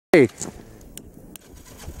Hey.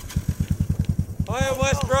 Hi, I'm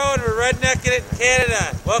West Road. We're rednecking it in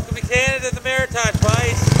Canada. Welcome to Canada, the Maritime,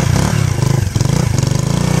 boys.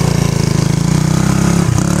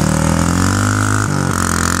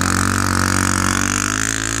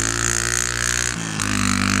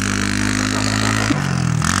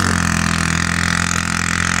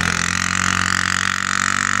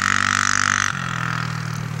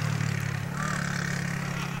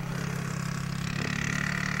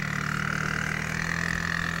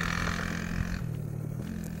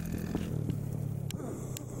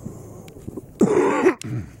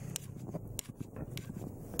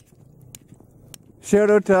 Shout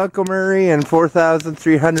out to Uncle Murray and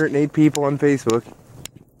 4,308 people on Facebook.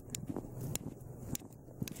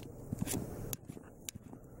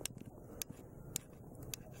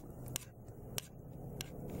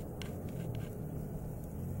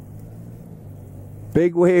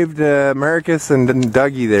 Big wave to Marcus and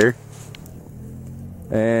Dougie there.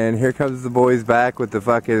 And here comes the boys back with the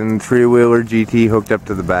fucking three-wheeler GT hooked up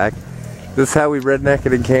to the back. This is how we redneck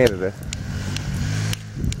it in Canada.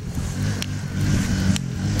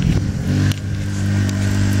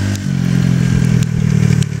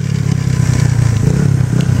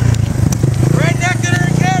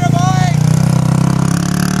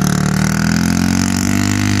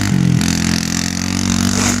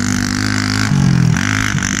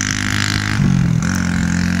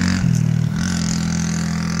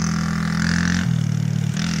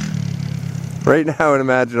 Right now, I would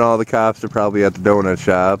imagine all the cops are probably at the donut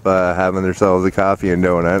shop having themselves a coffee and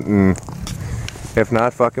donut, and if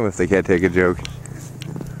not, fuck them if they can't take a joke.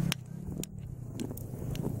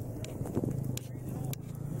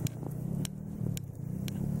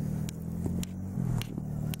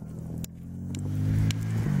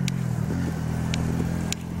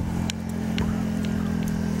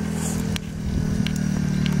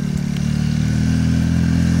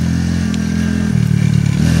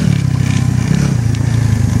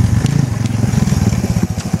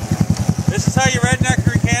 This is how you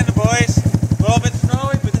rednecker in Canada, boys. A little bit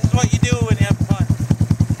snowy, but this is what you do when you have fun.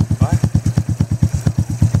 What?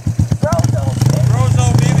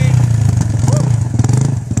 Rozo, baby. Woo.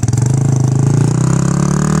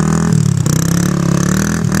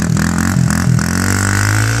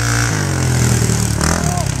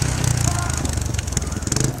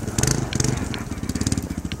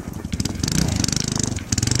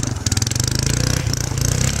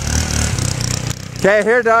 Okay,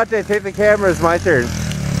 here, Dante, take the camera. It's my turn.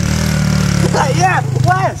 Yeah,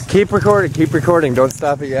 Wes! Keep recording. Don't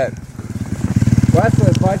stop it yet. Wes,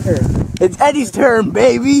 it's my turn. It's Eddie's turn,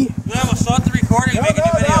 baby! Yeah, we'll start the recording and make a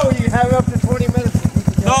new video. You have up to 20 minutes.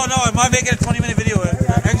 No, I'm not making a 20-minute video.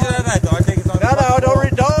 Exit out of that, dog. Take it on.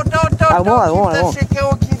 Don't. I won't. Keep that shit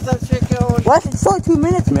going. Keep that shit going. What? It's only 2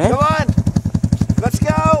 minutes, man. Come on. Let's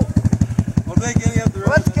go. I'll make any of the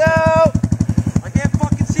Let's go. I can't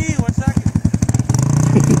fucking see you. 1 second.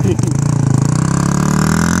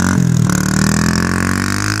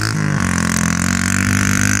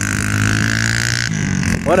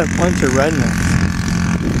 What a bunch of rednecks.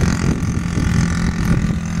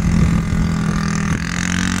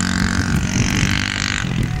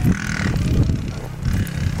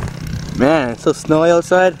 Man, it's so snowy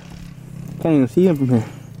outside. Can't even see him from here.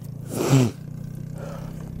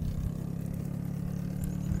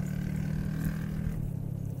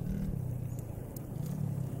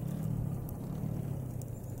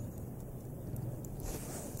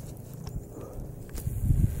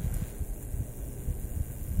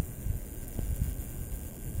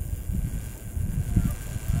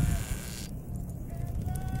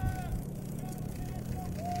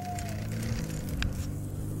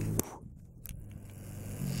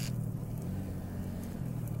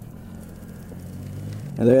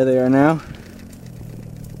 And there they are now.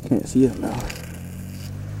 Can't see them now.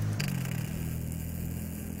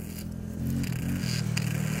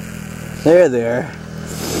 There they are.